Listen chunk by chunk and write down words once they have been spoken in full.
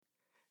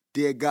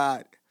Dear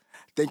God,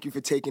 thank you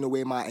for taking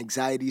away my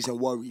anxieties and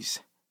worries.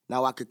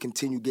 Now I could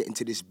continue getting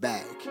to this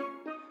bag.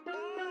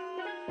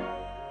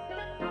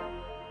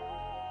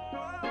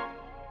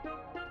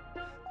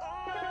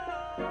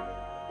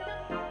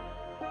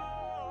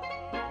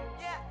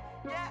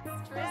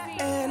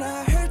 And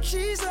I heard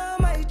she's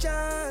on my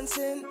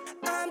Johnson.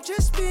 I'm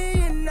just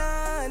being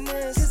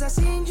honest, cause I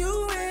seen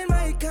you in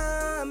my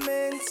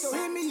comments. So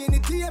hit me in the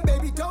DM,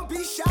 baby, don't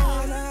be shy.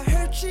 And I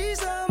heard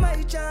she's on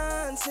my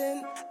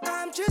Johnson.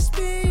 I'm just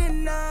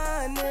being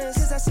honest,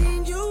 cause I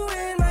seen you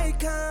in my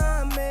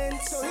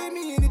comments. So hit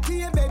me in the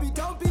DM, baby,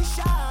 don't be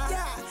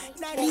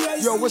shy.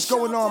 Yo, what's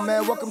going on,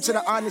 man? Welcome to the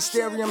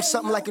Honestarium,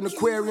 something like an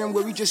aquarium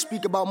where we just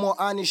speak about more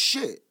honest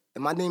shit.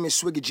 And my name is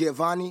Swiggy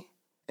Giovanni,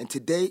 and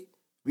today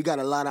we got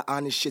a lot of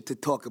honest shit to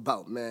talk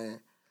about, man.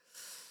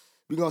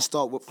 We're gonna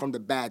start from the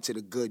bad to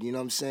the good, you know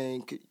what I'm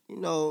saying? You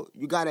know,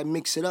 you gotta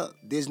mix it up.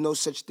 There's no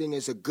such thing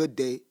as a good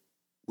day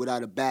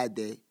without a bad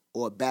day,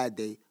 or a bad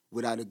day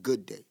without a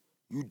good day.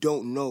 You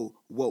don't know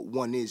what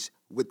one is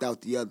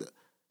without the other.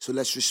 So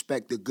let's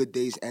respect the good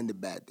days and the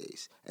bad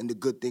days, and the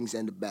good things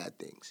and the bad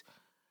things.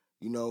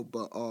 You know,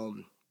 but,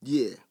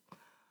 yeah.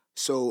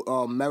 So,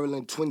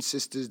 Maryland twin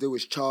sisters, they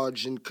was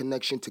charged in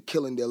connection to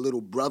killing their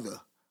little brother.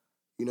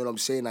 You know what I'm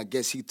saying? I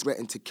guess he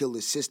threatened to kill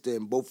his sister,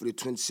 and both of the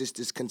twin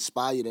sisters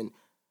conspired, and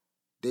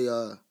they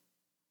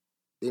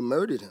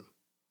murdered him.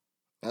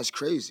 That's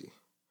crazy.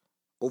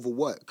 Over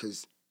what?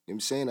 Because, you know what I'm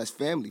saying, that's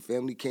family.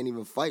 Family can't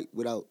even fight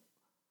without,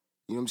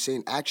 you know what I'm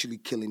saying, actually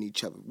killing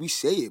each other. We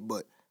say it,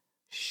 but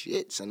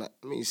shit, son. I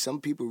mean,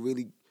 some people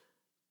really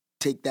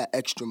take that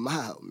extra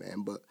mile,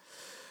 man. But,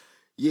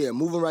 yeah,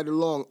 moving right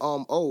along.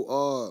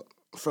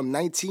 From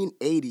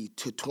 1980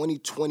 to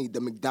 2020,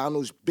 the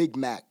McDonald's Big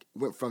Mac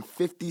went from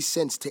 50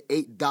 cents to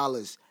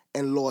 $8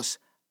 and lost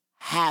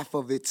half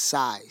of its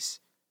size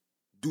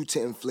due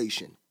to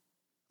inflation,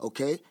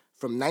 okay?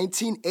 From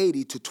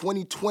 1980 to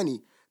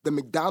 2020, the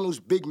McDonald's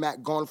Big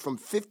Mac gone from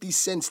 50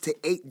 cents to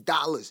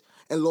 $8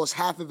 and lost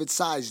half of its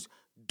size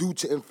due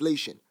to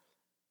inflation.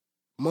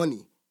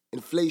 Money,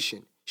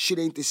 inflation, shit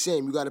ain't the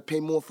same. You gotta pay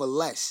more for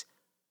less.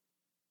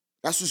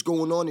 That's what's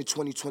going on in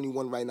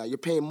 2021 right now. You're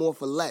paying more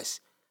for less.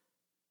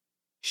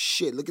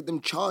 Shit, look at them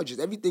charges.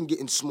 Everything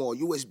getting small.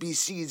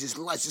 USB-C is just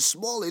less. It's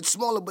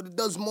smaller, but it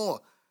does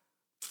more.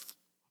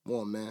 Come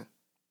on, man.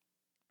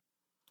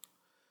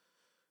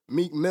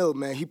 Meek Mill,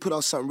 man, he put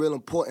out something real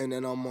important,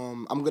 and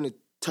I'm gonna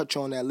touch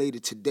on that later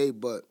today,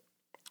 but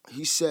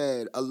he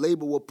said a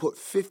label will put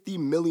 $50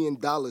 million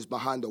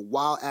behind a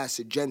wild-ass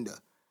agenda.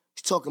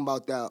 He's talking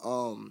about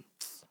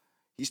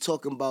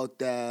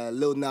that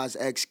Lil Nas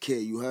X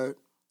kid, you heard?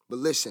 But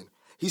listen,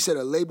 he said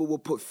a label will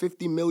put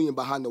 $50 million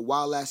behind the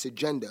wild-ass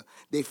agenda.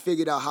 They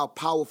figured out how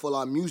powerful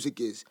our music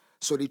is,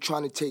 so they're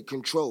trying to take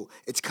control.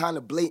 It's kind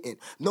of blatant.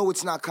 No,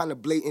 it's not kind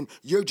of blatant.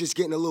 You're just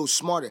getting a little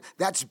smarter.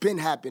 That's been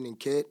happening,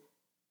 kid.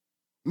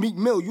 Meek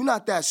Mill, you're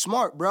not that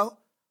smart, bro.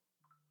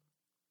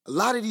 A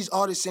lot of these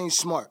artists ain't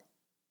smart.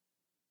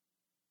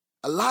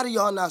 A lot of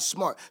y'all not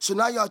smart. So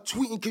now y'all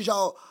tweeting because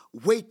y'all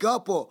wake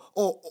up or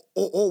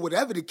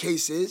whatever the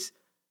case is.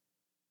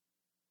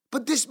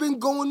 But this been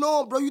going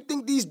on, bro. You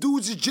think these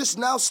dudes is just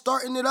now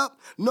starting it up?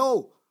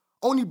 No.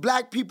 Only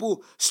black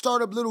people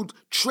start up little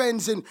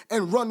trends and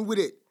run with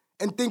it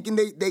and thinking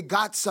they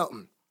got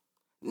something.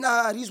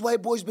 Nah, these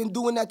white boys been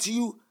doing that to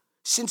you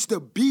since the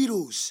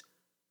Beatles.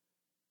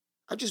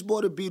 I just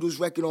bought a Beatles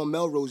record on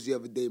Melrose the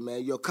other day,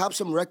 man. Yo, cop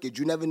some records.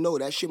 You never know.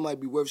 That shit might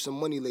be worth some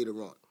money later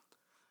on.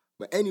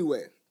 But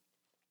anyway,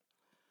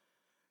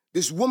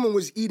 this woman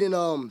was eating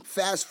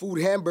fast food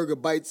hamburger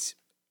bites.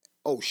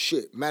 Oh,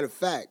 shit. Matter of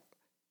fact,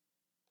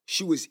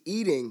 she was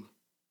eating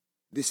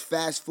this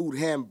fast food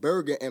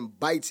hamburger and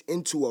bites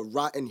into a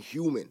rotten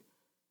human.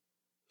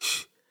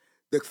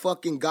 The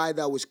fucking guy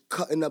that was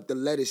cutting up the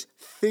lettuce,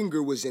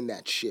 finger was in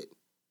that shit.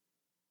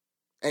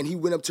 And he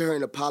went up to her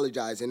and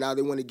apologized, and now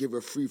they want to give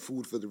her free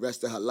food for the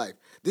rest of her life.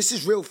 This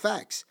is real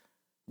facts.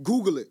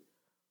 Google it.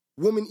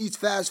 Woman eats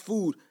fast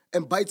food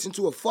and bites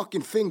into a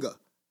fucking finger.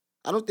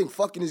 I don't think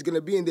fucking is going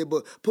to be in there,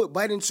 but put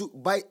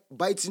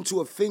bites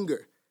into a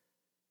finger.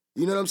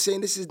 You know what I'm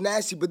saying? This is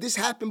nasty, but this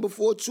happened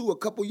before, too, a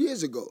couple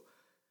years ago.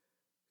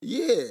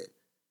 Yeah.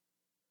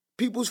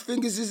 People's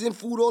fingers is in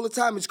food all the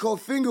time. It's called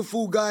finger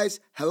food,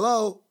 guys.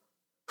 Hello?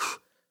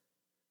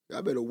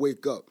 Y'all better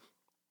wake up.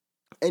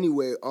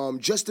 Anyway,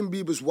 Justin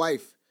Bieber's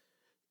wife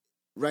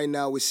right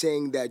now is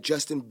saying that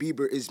Justin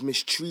Bieber is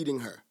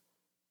mistreating her.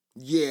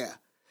 Yeah,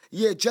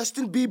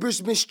 Justin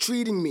Bieber's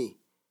mistreating me.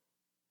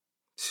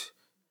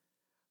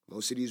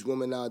 Most of these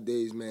women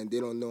nowadays, man, they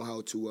don't know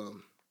how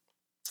to,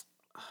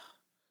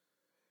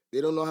 they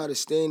don't know how to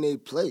stay in their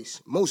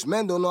place. Most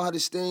men don't know how to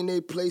stay in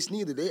their place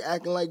neither. They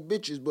acting like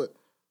bitches, but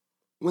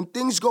when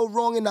things go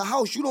wrong in the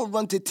house, you don't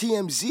run to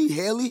TMZ,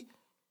 Haley.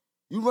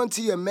 You run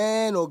to your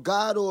man or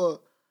God or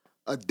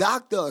a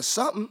doctor or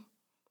something.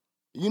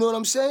 You know what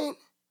I'm saying?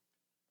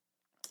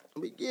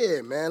 But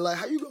yeah, man, like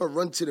how you gonna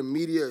run to the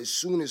media as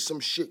soon as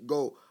some shit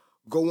go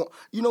Go on.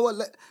 You know what?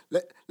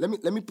 Let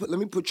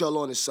me put y'all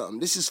on to something.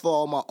 This is for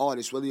all my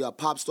artists, whether you're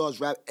pop stars,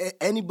 rap,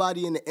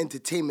 anybody in the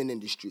entertainment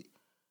industry.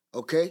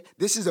 Okay?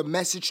 This is a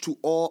message to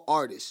all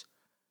artists.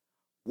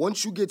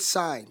 Once you get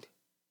signed,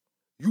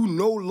 you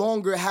no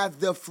longer have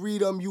the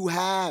freedom you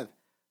have.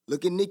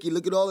 Look at Nicki,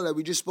 look at all of that.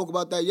 We just spoke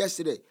about that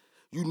yesterday.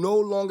 You no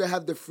longer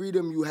have the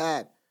freedom you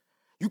had.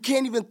 You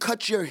can't even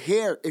cut your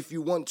hair if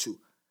you want to.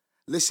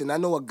 Listen, I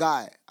know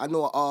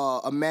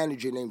a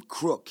manager named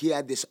Crook. He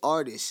had this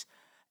artist,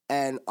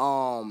 and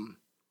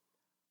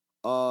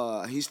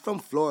he's from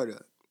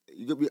Florida.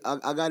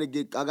 I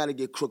gotta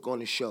get Crook on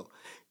the show.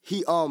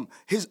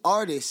 His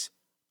artist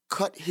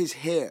cut his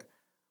hair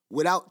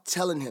without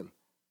telling him.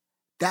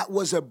 That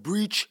was a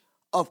breach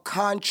of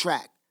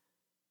contract.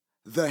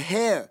 The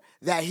hair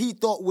that he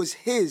thought was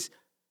his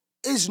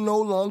is no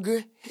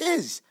longer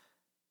his.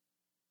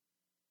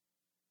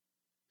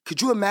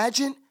 Could you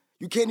imagine?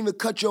 You can't even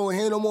cut your own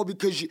hair no more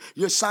because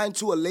you're signed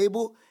to a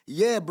label?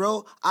 Yeah,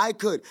 bro, I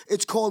could.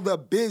 It's called the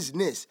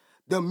business,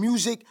 the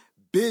music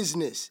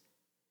business.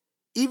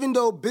 Even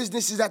though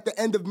business is at the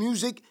end of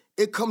music,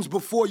 it comes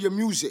before your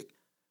music.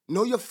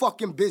 Know your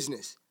fucking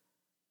business.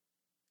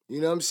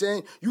 You know what I'm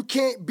saying? You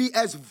can't be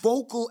as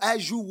vocal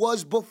as you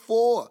was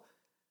before.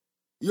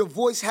 Your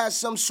voice has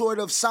some sort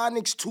of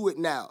sonics to it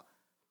now.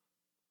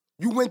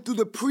 You went through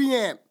the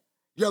preamp.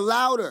 You're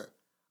louder.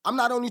 I'm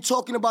not only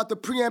talking about the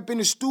preamp in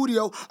the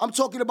studio, I'm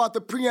talking about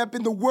the preamp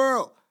in the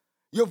world.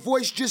 Your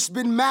voice just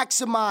been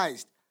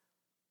maximized.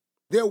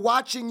 They're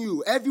watching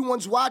you.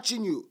 Everyone's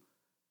watching you.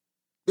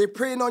 They're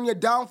preying on your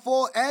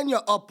downfall and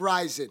your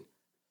uprising.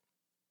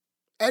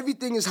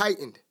 Everything is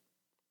heightened.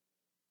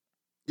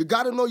 You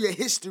gotta know your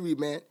history,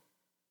 man.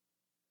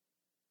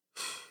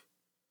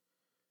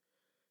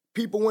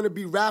 People want to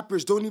be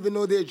rappers, don't even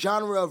know their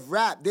genre of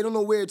rap. They don't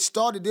know where it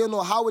started. They don't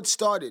know how it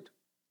started.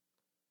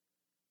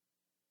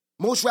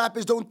 Most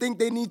rappers don't think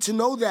they need to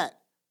know that.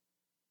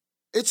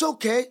 It's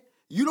okay.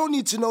 You don't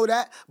need to know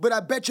that, but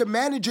I bet your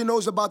manager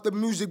knows about the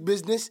music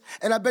business,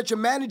 and I bet your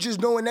manager's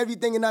knowing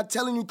everything and not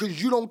telling you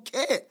because you don't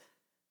care.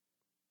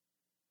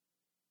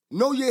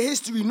 Know your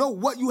history. Know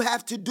what you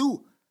have to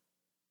do.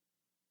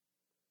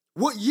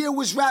 What year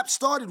was rap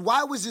started?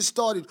 Why was it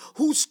started?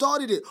 Who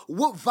started it?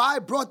 What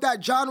vibe brought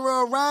that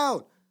genre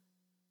around?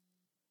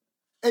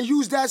 And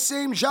use that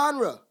same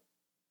genre.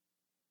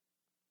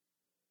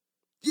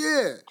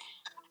 Yeah.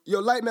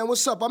 Yo, Light Man,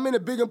 what's up? I'm in a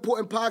big,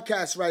 important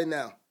podcast right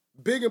now.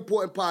 Big,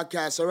 important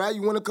podcast, all right?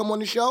 You want to come on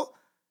the show?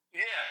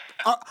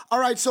 Yeah. All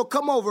right, so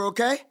come over,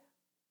 okay?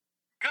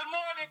 Good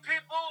morning,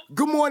 people.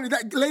 Good morning.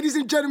 Ladies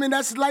and gentlemen,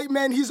 that's Light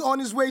Man. He's on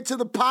his way to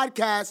the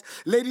podcast.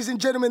 Ladies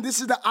and gentlemen, this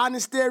is the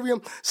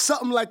Honestarium,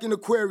 something like an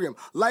aquarium.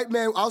 Light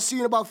Man, I'll see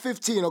you in about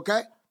 15,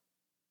 okay?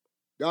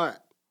 All right.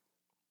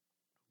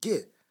 Yeah.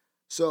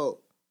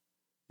 So,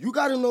 you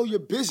got to know your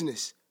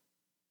business.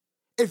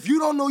 If you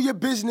don't know your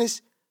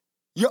business,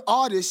 your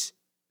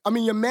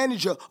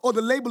manager or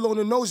the label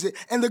owner knows it,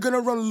 and they're going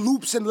to run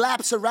loops and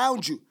laps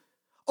around you.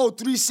 Oh,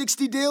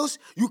 360 deals?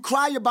 You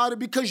cry about it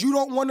because you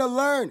don't want to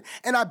learn.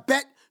 And I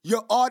bet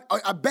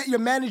your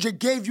manager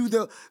gave you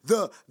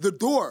the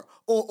door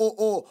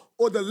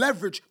or the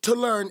leverage to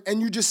learn,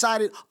 and you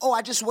decided, oh,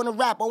 I just want to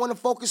rap. I want to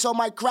focus on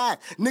my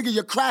craft. Nigga,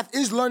 your craft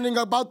is learning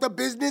about the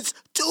business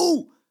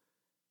too.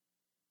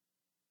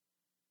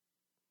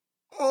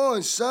 Come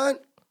on, son.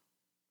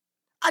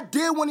 I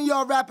dare one of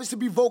y'all rappers to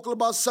be vocal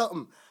about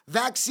something.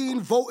 Vaccine,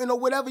 voting, or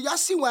whatever. Y'all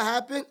see what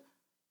happened?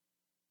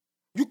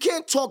 You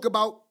can't talk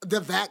about the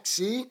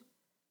vaccine.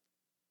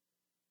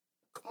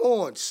 Come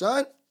on,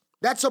 son.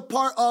 That's a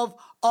part of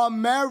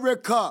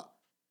America.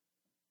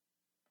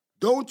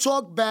 Don't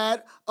talk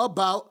bad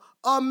about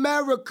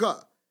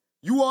America.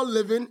 You are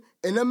living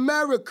in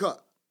America.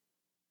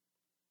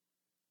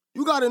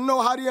 You got to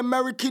know how the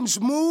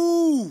Americans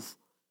move.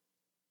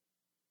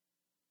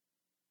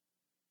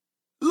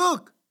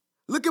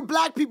 Look at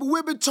black people.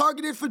 We've been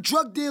targeted for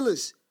drug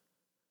dealers.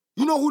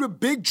 You know who the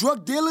big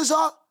drug dealers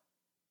are?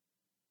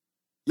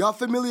 Y'all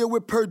familiar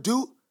with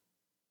Perdue?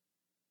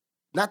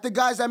 Not the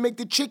guys that make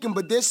the chicken,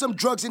 but there's some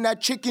drugs in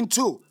that chicken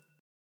too.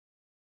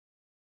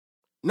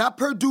 Not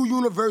Perdue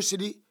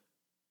University.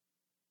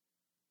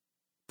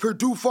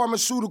 Perdue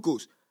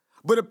Pharmaceuticals.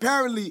 But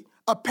apparently,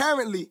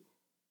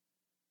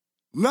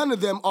 none of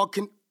them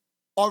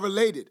are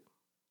related.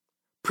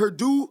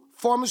 Perdue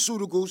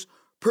Pharmaceuticals,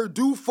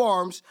 Perdue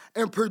Farms,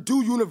 and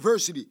Perdue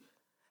University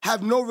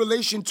have no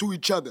relation to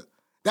each other.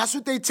 That's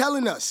what they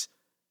telling us.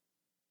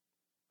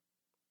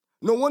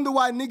 No wonder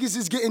why niggas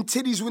is getting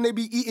titties when they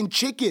be eating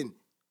chicken.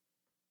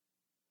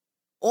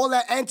 All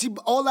that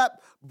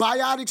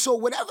biotics or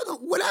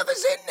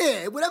whatever's in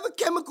there, whatever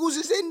chemicals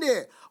is in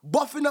there,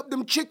 buffing up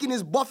them chicken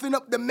is buffing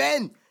up the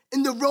men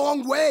in the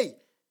wrong way.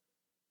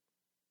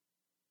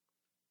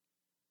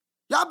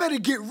 Y'all better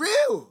get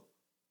real.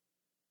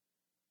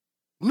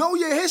 Know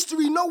your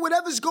history, know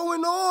whatever's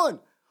going on.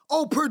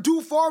 Oh,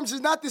 Perdue Farms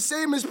is not the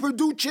same as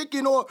Perdue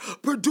Chicken or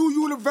Perdue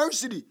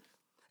University.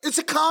 It's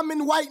a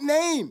common white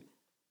name.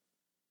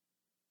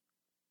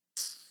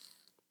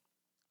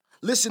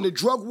 Listen, the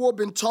drug war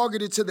been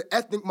targeted to the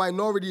ethnic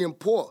minority and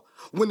poor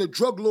when the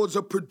drug lords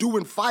are Perdue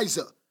and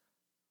Pfizer.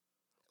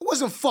 It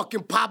wasn't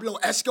fucking Pablo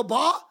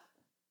Escobar.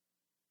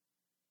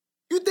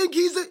 You think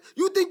he's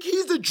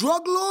the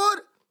drug lord?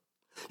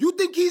 You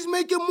think he's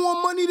making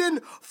more money than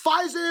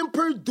Pfizer and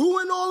Perdue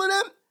and all of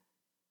them?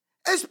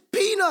 It's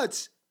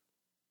peanuts.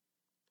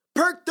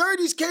 Perk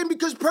 30s came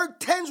because Perk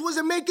 10s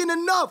wasn't making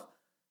enough.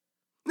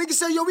 Niggas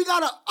say, yo, we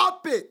gotta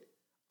up it.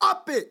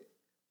 Up it.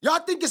 Y'all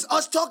think it's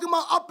us talking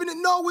about upping it?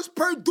 No, it's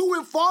Perdue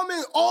and Pharma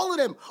and all of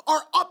them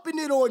are upping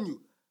it on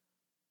you.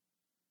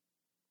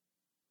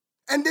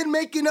 And then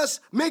making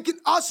us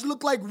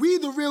look like we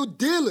the real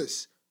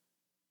dealers.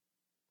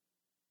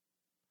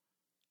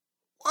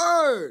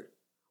 Word.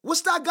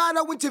 What's that guy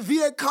that went to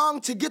Viet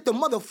Cong to get the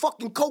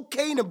motherfucking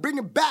cocaine and bring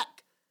it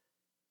back?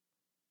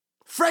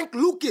 Frank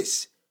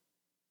Lucas.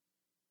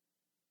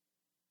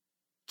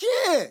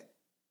 Yeah.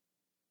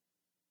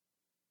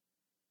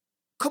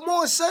 Come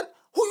on, son.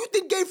 Who you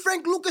think gave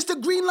Frank Lucas the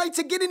green light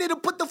to get in there to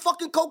put the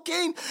fucking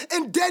cocaine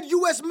in dead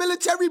U.S.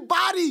 military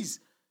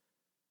bodies?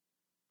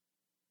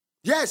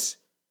 Yes,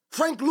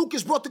 Frank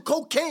Lucas brought the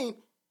cocaine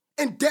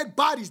in dead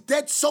bodies,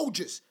 dead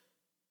soldiers.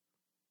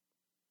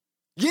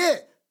 Yeah,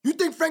 you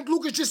think Frank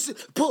Lucas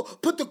just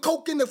put the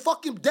coke in the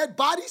fucking dead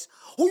bodies?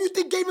 Who you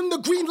think gave him the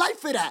green light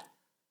for that?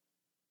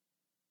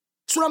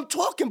 That's what I'm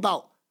talking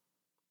about.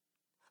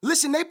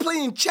 Listen, they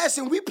playing chess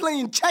and we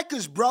playing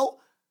checkers, bro.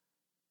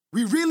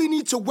 We really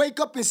need to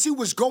wake up and see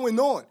what's going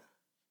on.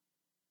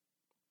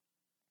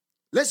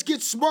 Let's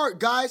get smart,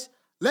 guys.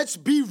 Let's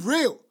be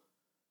real.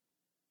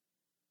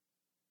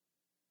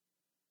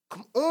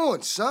 Come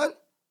on, son.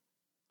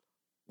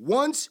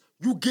 Once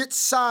you get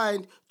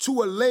signed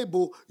to a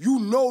label, you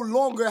no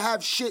longer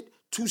have shit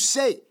to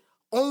say.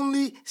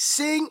 Only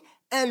sing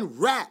and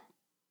rap.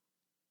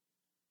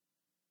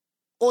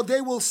 Or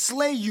they will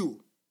slay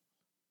you.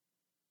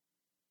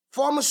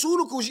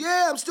 Pharmaceuticals,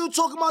 yeah, I'm still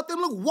talking about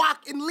them. Look,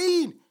 Walk and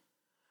Lean.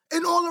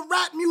 And all the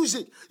rap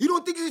music. You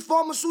don't think these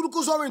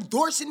pharmaceuticals are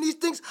endorsing these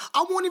things?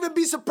 I won't even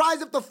be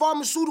surprised if the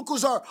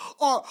pharmaceuticals are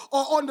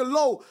on the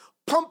low,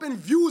 pumping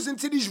views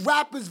into these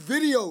rappers'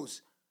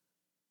 videos.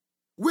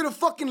 Where the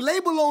fucking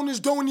label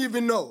owners don't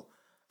even know.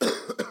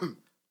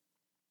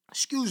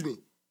 Excuse me.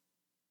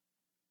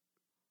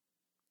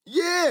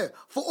 Yeah,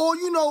 for all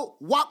you know,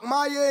 Wak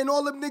Maya and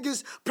all them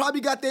niggas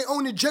probably got their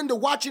own agenda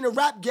watching the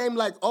rap game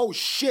like, oh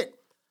shit.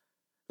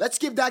 Let's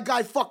give that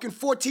guy fucking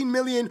 14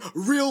 million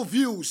real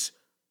views.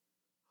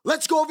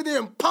 Let's go over there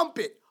and pump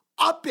it,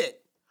 up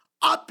it,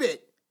 up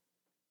it.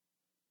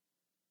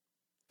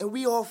 And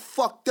we all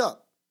fucked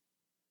up.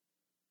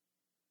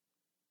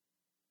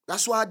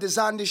 That's why I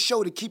designed this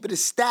show, to keep it a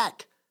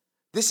stack.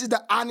 This is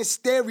the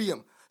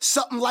honestarium,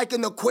 something like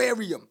an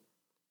aquarium.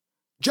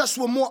 Just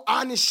with more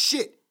honest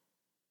shit.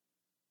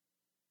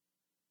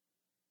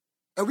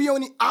 And we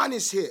only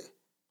honest here.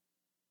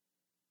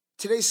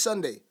 Today's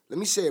Sunday. Let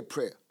me say a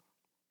prayer.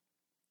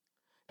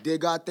 Dear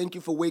God, thank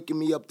you for waking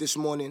me up this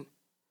morning.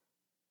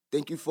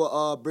 Thank you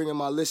for bringing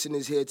my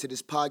listeners here to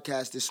this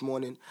podcast this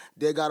morning.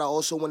 Dear God, I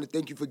also want to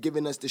thank you for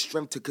giving us the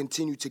strength to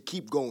continue to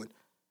keep going.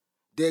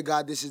 Dear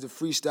God, this is the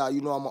freestyle.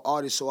 You know I'm an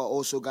artist, so I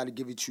also got to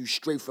give it to you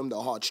straight from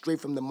the heart, straight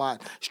from the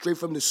mind, straight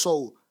from the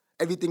soul.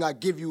 Everything I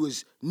give you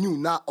is new,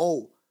 not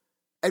old.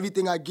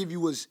 Everything I give you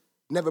was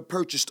never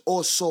purchased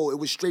or sold. It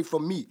was straight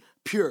from me,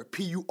 pure,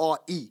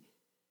 P-U-R-E.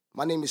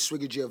 My name is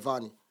Swigger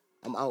Giovanni.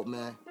 I'm out,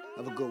 man.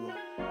 Have a good one.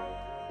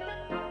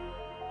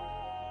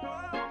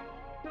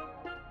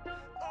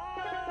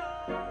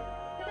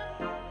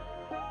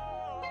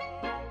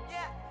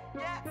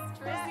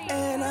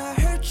 And I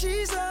heard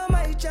she's on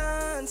my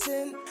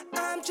Johnson.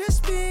 I'm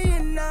just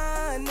being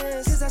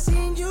honest, cause I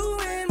seen you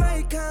in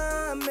my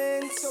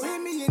comments. So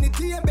hit me in the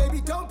DM,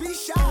 baby, don't be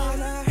shy.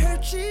 And I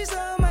heard she's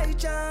on my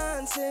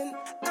Johnson.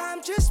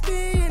 I'm just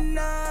being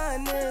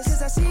honest,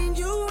 cause I seen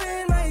you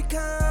in my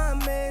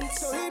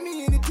comments. So hit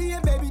me in the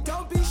DM, baby,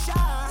 don't be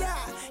shy.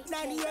 Yeah,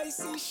 98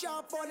 C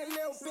sharp on a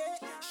little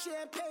bit.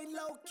 Champagne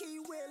low key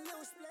with a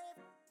little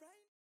split.